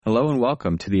Hello and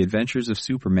welcome to the Adventures of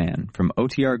Superman from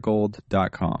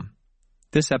OTRGold.com.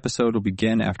 This episode will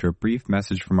begin after a brief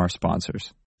message from our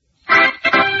sponsors.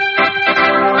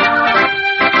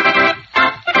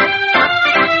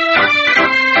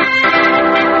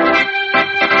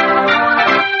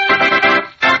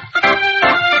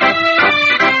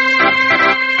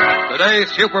 Today,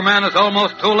 Superman is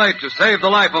almost too late to save the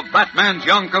life of Batman's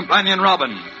young companion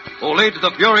Robin, who leads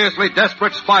the furiously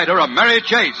desperate Spider a merry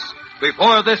chase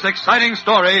before this exciting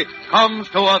story comes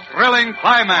to a thrilling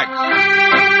climax.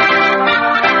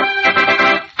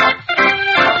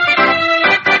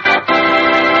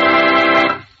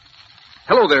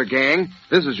 Hello there, gang.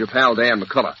 This is your pal Dan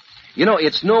McCullough. You know,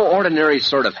 it's no ordinary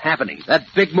sort of happening. That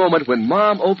big moment when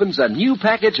Mom opens a new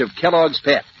package of Kellogg's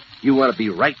Pep. You want to be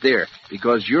right there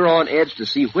because you're on edge to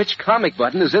see which comic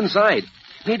button is inside.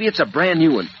 Maybe it's a brand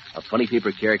new one, a funny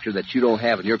paper character that you don't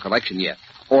have in your collection yet.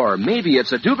 Or maybe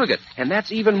it's a duplicate, and that's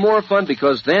even more fun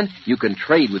because then you can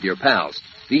trade with your pals.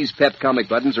 These Pep comic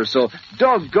buttons are so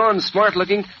doggone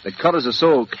smart-looking, the colors are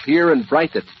so clear and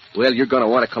bright that, well, you're going to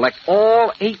want to collect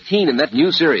all 18 in that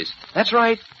new series. That's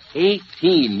right,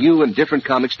 18 new and different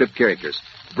comic strip characters.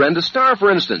 Brenda Starr, for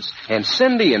instance, and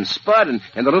Cindy and Spud and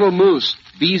the little moose,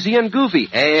 Beezy and Goofy,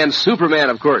 and Superman,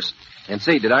 of course. And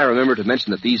say, did I remember to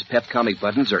mention that these Pep comic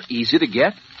buttons are easy to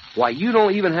get? Why, you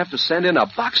don't even have to send in a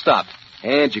box stop,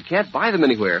 and you can't buy them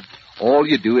anywhere. All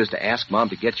you do is to ask Mom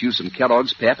to get you some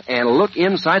Kellogg's Pep and look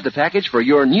inside the package for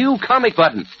your new comic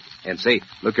button. And say,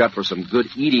 look out for some good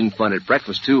eating fun at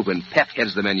breakfast, too, when Pep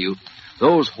heads the menu.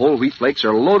 Those whole wheat flakes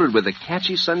are loaded with a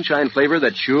catchy sunshine flavor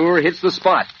that sure hits the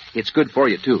spot. It's good for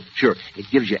you, too. Sure, it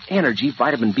gives you energy,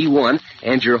 vitamin B1,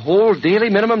 and your whole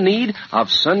daily minimum need of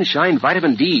sunshine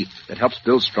vitamin D that helps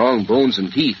build strong bones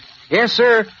and teeth. Yes,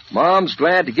 sir, Mom's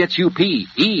glad to get you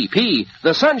P-E-P,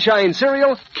 the sunshine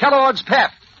cereal, Kellogg's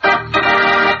Pep. And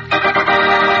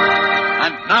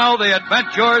now the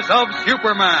adventures of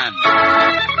Superman.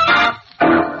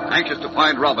 Anxious to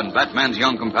find Robin, Batman's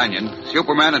young companion,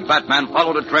 Superman and Batman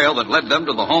followed a trail that led them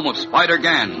to the home of Spider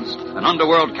Gans, an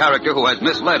underworld character who has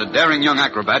misled a daring young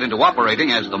acrobat into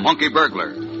operating as the monkey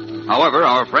burglar. However,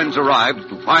 our friends arrived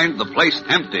to find the place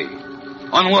empty.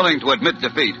 Unwilling to admit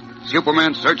defeat,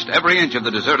 Superman searched every inch of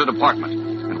the deserted apartment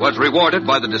and was rewarded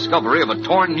by the discovery of a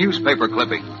torn newspaper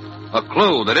clipping, a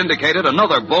clue that indicated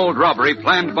another bold robbery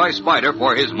planned by Spider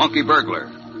for his monkey burglar.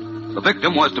 The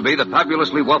victim was to be the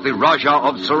fabulously wealthy Rajah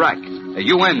of Surak, a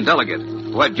UN delegate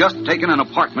who had just taken an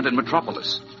apartment in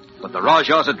Metropolis. But the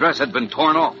Rajah's address had been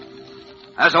torn off.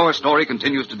 As our story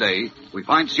continues today, we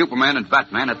find Superman and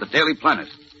Batman at the Daily Planet,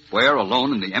 where,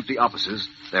 alone in the empty offices,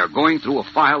 they are going through a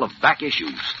file of back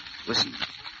issues. Listen.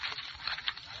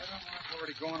 I'm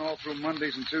already going all through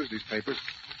Mondays and Tuesdays papers.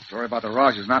 Sorry about the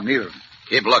Rajahs, not neither of them.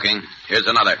 Keep looking. Here's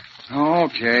another.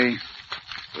 Okay.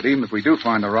 But even if we do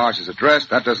find the Rajah's address,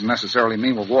 that doesn't necessarily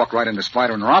mean we'll walk right into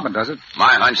Spider and Robin, does it?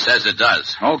 My hunch says it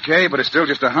does. Okay, but it's still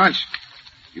just a hunch.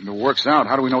 Even if it works out,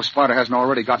 how do we know Spider hasn't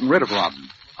already gotten rid of Robin?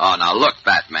 Oh, now look,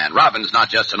 Batman. Robin's not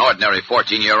just an ordinary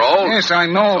 14-year-old. Yes, I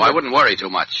know. So I wouldn't worry too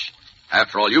much.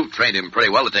 After all, you've trained him pretty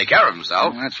well to take care of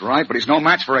himself. Well, that's right, but he's no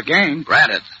match for a game.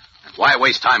 Granted. Why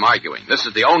waste time arguing? This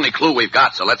is the only clue we've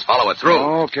got, so let's follow it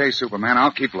through. Okay, Superman,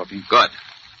 I'll keep looking. Good.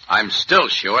 I'm still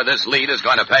sure this lead is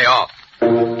going to pay off.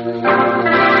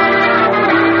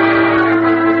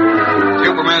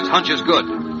 Superman's hunch is good,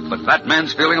 but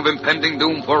Batman's feeling of impending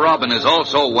doom for Robin is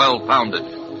also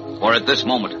well-founded. For at this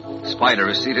moment, Spider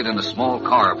is seated in a small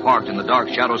car parked in the dark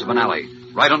shadows of an alley,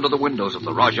 right under the windows of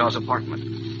the Rajah's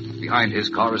apartment. Behind his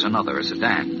car is another, a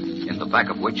sedan, in the back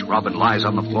of which Robin lies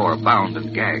on the floor, bound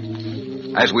and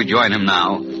gagged. As we join him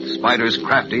now, Spider's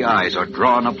crafty eyes are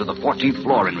drawn up to the 14th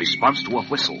floor in response to a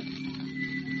whistle.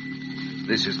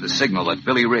 This is the signal that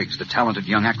Billy Riggs, the talented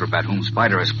young acrobat whom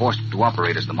Spider has forced to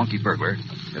operate as the monkey burglar,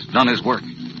 has done his work,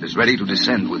 is ready to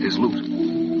descend with his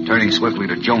loot. Turning swiftly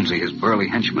to Jonesy, his burly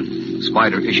henchman,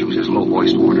 Spider issues his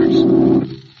low-voiced orders.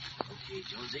 Okay,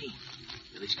 Jonesy.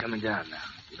 Billy's coming down now.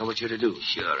 You know what you're to do?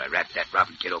 Sure, I wrap that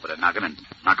Robin kid over the noggin and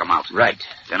knock him out. Right.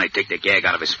 Then I take the gag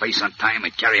out of his face, untie him,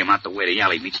 and carry him out to where the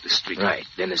alley meets the street. Right.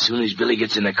 Then as soon as Billy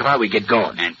gets in the car, we get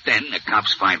going. And then the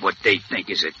cops find what they think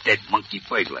is a dead monkey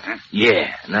burglar, huh?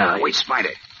 Yeah, now... Wait,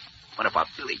 Spider. What about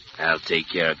Billy? I'll take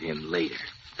care of him later.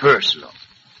 Personal.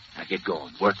 Now get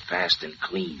going. Work fast and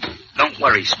clean. Don't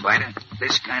worry, Spider.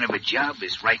 This kind of a job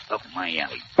is right up my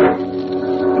alley.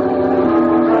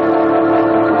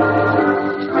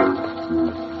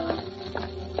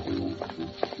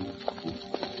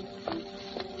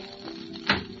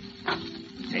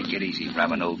 Take it easy,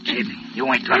 Robin, old kid. You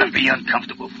ain't gonna be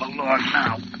uncomfortable for long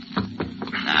now.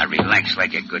 Now, relax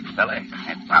like a good fella and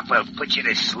Papa will put you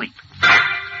to sleep.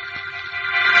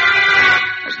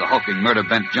 As the hulking,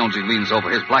 murder-bent Jonesy leans over,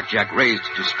 his blackjack raised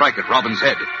to strike at Robin's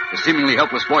head, the seemingly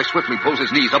helpless boy swiftly pulls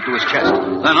his knees up to his chest.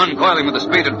 Then, uncoiling with the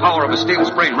speed and power of a steel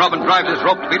spring, Robin drives his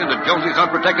roped feet into Jonesy's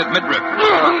unprotected midriff.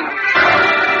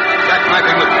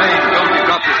 Jackknifing with pain, Jonesy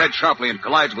drops his head sharply and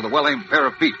collides with a well-aimed pair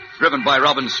of feet, driven by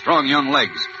Robin's strong young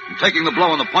legs. And taking the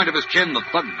blow on the point of his chin, the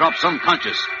thug drops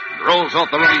unconscious and rolls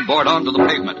off the running board onto the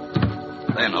pavement.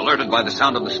 Then, alerted by the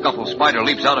sound of the scuffle, Spider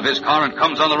leaps out of his car and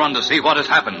comes on the run to see what has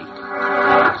happened.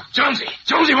 Jonesy,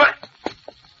 what?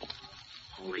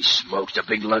 Holy smokes, the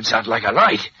big lug's out like a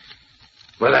light.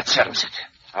 Well, that settles it.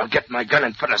 I'll get my gun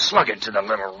and put a slug into the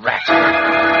little rat.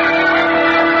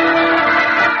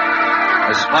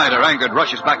 As Spider, angered,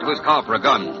 rushes back to his car for a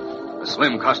gun, the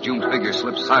slim, costumed figure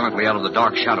slips silently out of the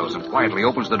dark shadows and quietly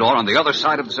opens the door on the other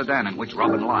side of the sedan in which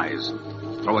Robin lies.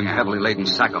 Throwing a heavily laden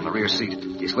sack on the rear seat,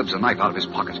 he slips a knife out of his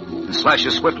pocket and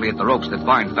slashes swiftly at the ropes that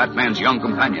bind Fat Man's young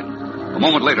companion. A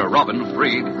moment later, Robin,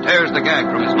 freed, tears the gag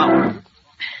from his mouth.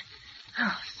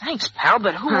 Oh, thanks, pal,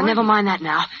 but who... never mind that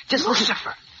now. Just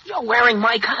Lucifer, you're wearing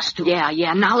my costume.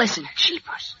 Yeah. Now listen.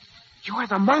 Jeepers. You're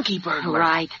the monkey burglar.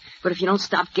 Right. But if you don't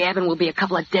stop gabbing, we'll be a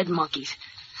couple of dead monkeys.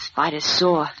 Spider's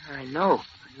sore. I know.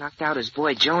 I knocked out his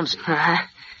boy Jonesy. Uh-huh.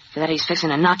 For that he's fixing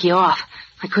to knock you off.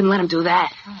 I couldn't let him do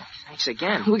that. Oh, thanks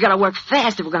again. We gotta work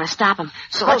fast if we're gonna stop him.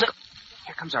 So Hold it.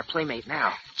 Here comes our playmate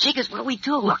now. Chikas, what do we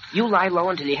do? Look, you lie low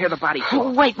until you hear the body fall.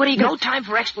 Oh, wait, what are you No time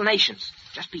for explanations.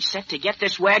 Just be set to get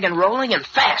this wagon rolling and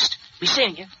fast. Be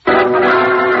seeing you.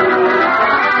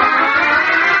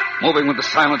 Moving with the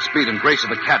silent speed and grace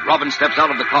of a cat, Robin steps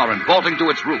out of the car and, vaulting to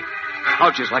its roof,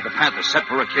 crouches like a panther set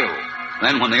for a kill.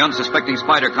 Then, when the unsuspecting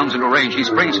Spider comes into range, he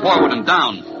springs forward and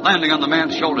down, landing on the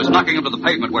man's shoulders, knocking him to the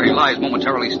pavement where he lies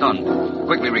momentarily stunned.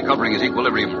 Quickly recovering his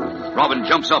equilibrium, Robin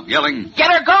jumps up, yelling, "Get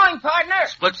her going, partner!"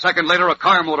 Split second later, a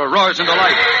car motor roars into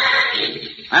life.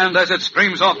 And as it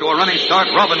screams off to a running start,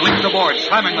 Robin leaps aboard,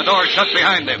 slamming the door shut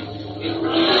behind him.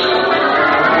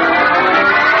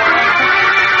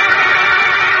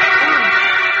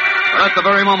 But at the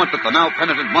very moment that the now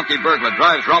penitent monkey burglar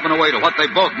drives Robin away to what they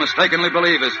both mistakenly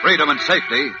believe is freedom and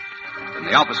safety, in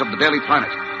the office of the Daily Planet,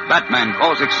 Batman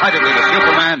calls excitedly to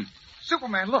Superman.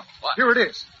 Superman, look. What? Here it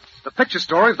is. The picture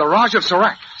story of the Raj of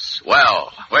Surat.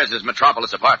 Swell. Where's his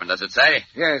Metropolis apartment, does it say?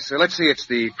 Yes, let's see. It's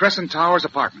the Crescent Towers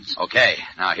Apartments. Okay.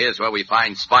 Now, here's where we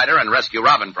find Spider and rescue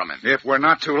Robin from him. If we're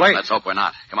not too late. Let's hope we're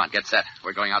not. Come on, get set.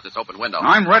 We're going out this open window.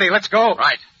 I'm ready. Let's go.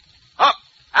 Right. Up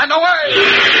and away!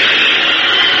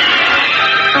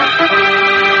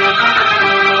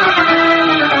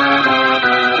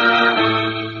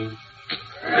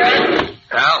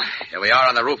 Well, here we are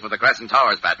on the roof of the Crescent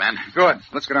Towers, Batman. Good.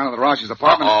 Let's go down to the Raj's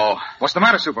apartment. Uh-oh. What's the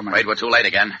matter, Superman? Afraid we're too late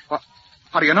again. What?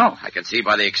 How do you know? I can see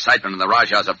by the excitement in the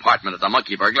Rajah's apartment that the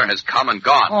monkey burglar has come and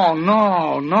gone. Oh,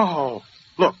 no.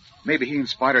 Look, maybe he and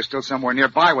Spider are still somewhere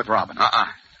nearby with Robin. At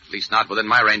least not within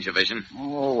my range of vision.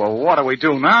 Oh, well, what do we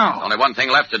do now? There's only one thing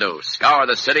left to do. Scour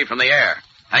the city from the air.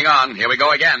 Hang on. Here we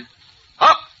go again.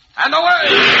 Up and away!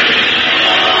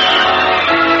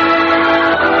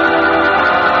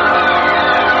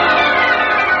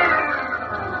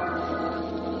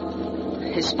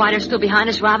 Is Spider still behind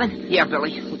us, Robin? Yeah,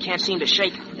 Billy. We can't seem to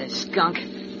shake him. The skunk.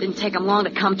 Didn't take him long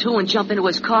to come to and jump into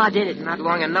his car, did it? Not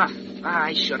long enough.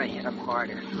 I should have hit him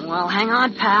harder. Well, hang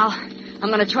on, pal. I'm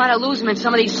going to try to lose him in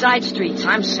some of these side streets.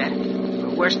 I'm set.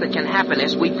 The worst that can happen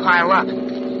is we pile up.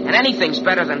 And anything's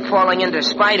better than falling into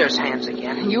Spider's hands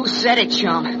again. You said it,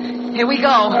 chum. Here we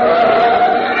go.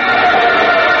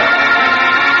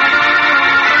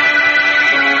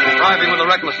 Driving with a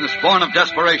recklessness born of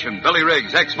desperation, Billy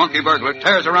Riggs, ex-monkey burglar,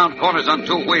 tears around corners on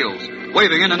two wheels,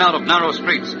 waving in and out of narrow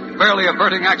streets, barely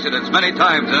averting accidents many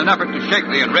times in an effort to shake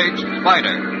the enraged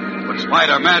Spider. But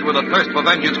Spider, mad with a thirst for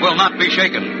vengeance, will not be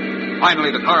shaken.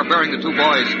 Finally, the car bearing the two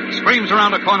boys screams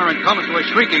around a corner and comes to a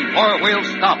shrieking four-wheel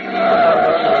stop.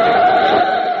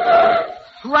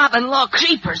 Robin, look.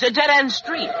 Jeepers, a dead-end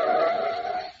street.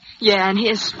 Yeah, and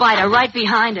here's Spider right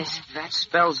behind us. That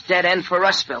spells dead end for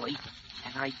us, Billy.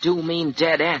 And I do mean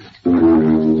dead end.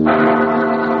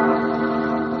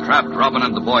 Trapped, Robin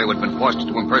and the boy who had been forced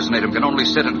to impersonate him can only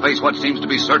sit and face what seems to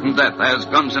be certain death as,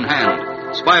 guns in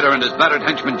hand, Spider and his battered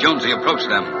henchman Jonesy approach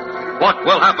them. What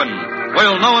will happen?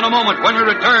 We'll know in a moment when we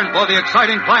return for the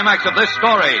exciting climax of this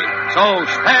story. So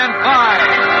stand by.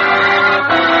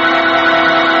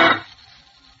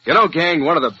 You know, gang,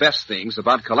 one of the best things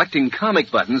about collecting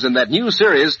comic buttons in that new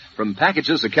series from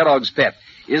Packages of Kellogg's Pep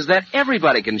is that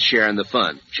everybody can share in the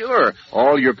fun. Sure,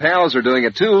 all your pals are doing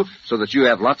it too, so that you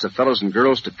have lots of fellows and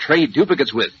girls to trade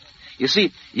duplicates with. You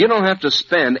see, you don't have to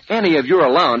spend any of your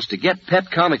allowance to get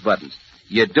Pep comic buttons.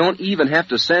 You don't even have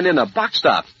to send in a box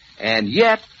stop. And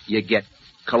yet, you get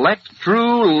collect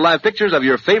true live pictures of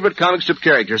your favorite comic strip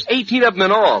characters. 18 of them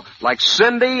in all, like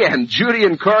Cindy and Judy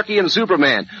and Corky and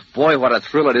Superman. Boy, what a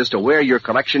thrill it is to wear your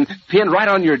collection pinned right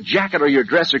on your jacket or your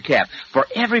dress or cap for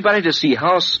everybody to see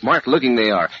how smart looking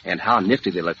they are and how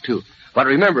nifty they look, too. But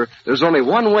remember, there's only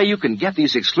one way you can get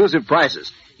these exclusive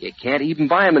prizes. You can't even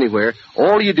buy them anywhere.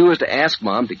 All you do is to ask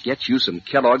Mom to get you some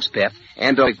Kellogg's Pep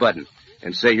and a button.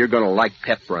 And say you're going to like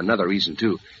Pep for another reason,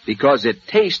 too. Because it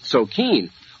tastes so keen.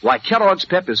 Why, Kellogg's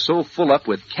Pep is so full up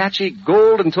with catchy,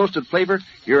 golden toasted flavor,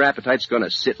 your appetite's going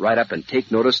to sit right up and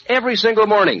take notice every single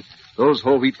morning. Those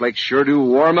whole wheat flakes sure do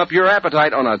warm up your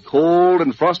appetite on a cold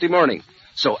and frosty morning.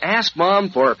 So ask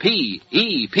Mom for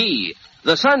P-E-P,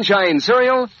 the Sunshine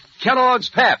Cereal, Kellogg's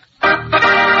Pep.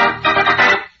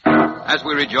 As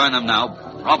we rejoin them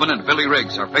now, Robin and Billy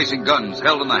Riggs are facing guns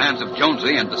held in the hands of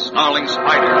Jonesy and the snarling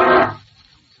Spider.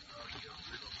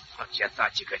 You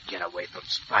thought you could get away from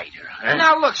Spider, huh?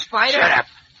 Now look, Spider. Shut up.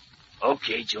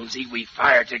 Okay, Jonesy, we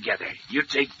fire together. You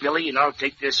take Billy, and I'll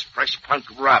take this fresh punk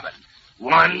Robin.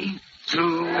 1, 2,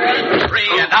 3,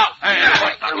 and out. Batman.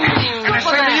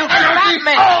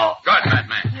 Oh, good,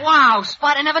 Batman. Wow,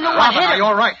 Spider never knew what hit him. Are you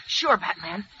all right? Sure,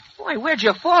 Batman. Boy, where'd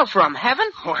you fall from,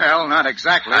 heaven? Well, not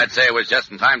exactly. I'd say it was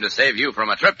just in time to save you from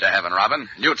a trip to heaven, Robin.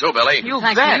 You too, Billy.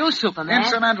 Thanks to you, Superman.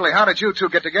 Incidentally, how did you two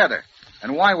get together?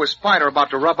 And why was Spider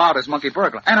about to rub out his monkey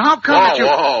burglar? And how come you...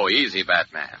 Whoa, easy,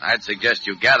 Batman. I'd suggest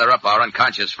you gather up our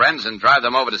unconscious friends and drive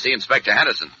them over to see Inspector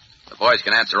Henderson. The boys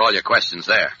can answer all your questions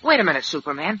there. Wait a minute,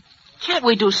 Superman. Can't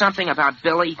we do something about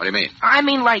Billy? What do you mean? I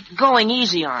mean, like, going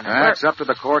easy on him. That's up to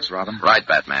the courts, Robin. Right,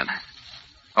 Batman.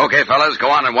 Okay, fellas,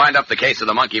 go on and wind up the case of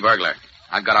the monkey burglar.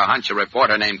 I've got a hunch a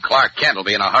reporter named Clark Kent will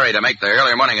be in a hurry to make the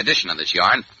early morning edition of this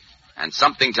yarn. And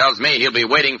something tells me he'll be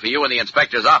waiting for you in the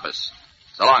inspector's office.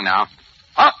 So long now.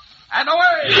 Up and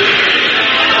away!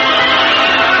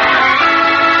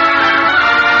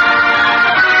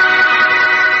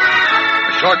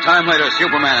 A short time later,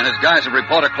 Superman in his guise of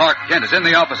reporter Clark Kent is in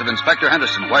the office of Inspector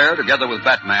Henderson, where, together with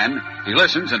Batman, he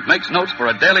listens and makes notes for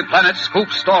a Daily Planet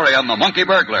scoop story on the monkey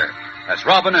burglar, as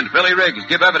Robin and Billy Riggs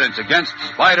give evidence against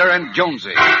Spider and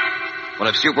Jonesy. But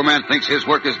if Superman thinks his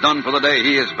work is done for the day,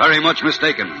 he is very much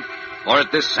mistaken. For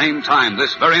at this same time,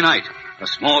 this very night, a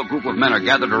small group of men are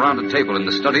gathered around a table in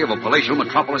the study of a palatial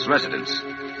metropolis residence.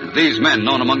 And these men,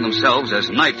 known among themselves as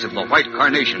Knights of the White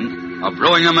Carnation, are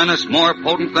brewing a menace more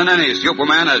potent than any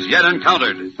Superman has yet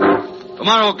encountered.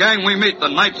 Tomorrow, gang, we meet the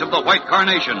Knights of the White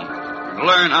Carnation and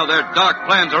learn how their dark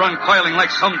plans are uncoiling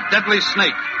like some deadly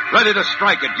snake, ready to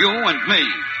strike at you and me.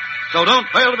 So don't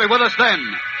fail to be with us then.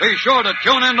 Be sure to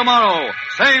tune in tomorrow.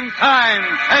 Same time,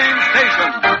 same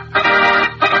station.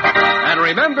 And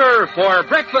remember, for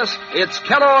breakfast, it's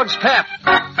Kellogg's Pep.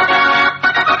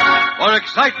 For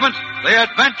excitement, the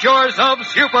adventures of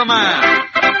Superman.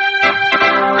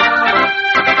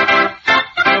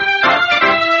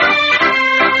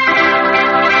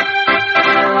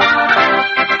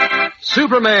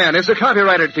 Superman is a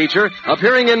copyrighted feature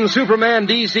appearing in Superman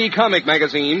DC comic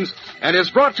magazines and is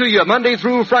brought to you Monday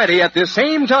through Friday at this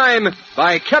same time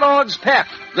by Kellogg's Pep,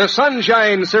 the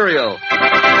Sunshine Cereal.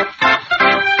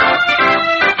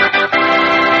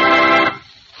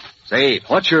 Say,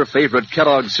 what's your favorite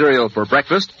Kellogg's cereal for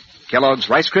breakfast? Kellogg's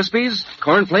Rice Krispies?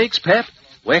 Corn Flakes? Pep?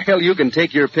 Well, you can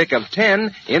take your pick of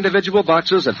 10 individual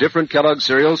boxes of different Kellogg's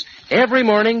cereals every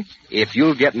morning if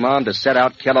you'll get Mom to set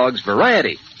out Kellogg's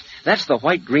Variety. That's the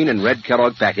white, green, and red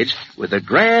Kellogg package with a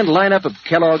grand lineup of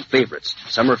Kellogg favorites.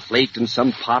 Some are flaked and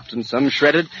some popped and some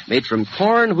shredded, made from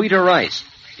corn, wheat, or rice.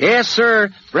 Yes,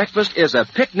 sir, breakfast is a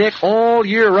picnic all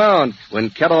year round when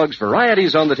Kellogg's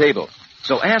Variety's on the table.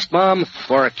 So ask Mom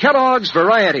for Kellogg's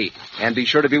Variety, and be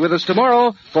sure to be with us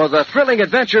tomorrow for the thrilling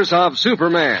adventures of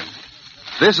Superman.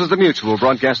 This is the Mutual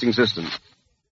Broadcasting System.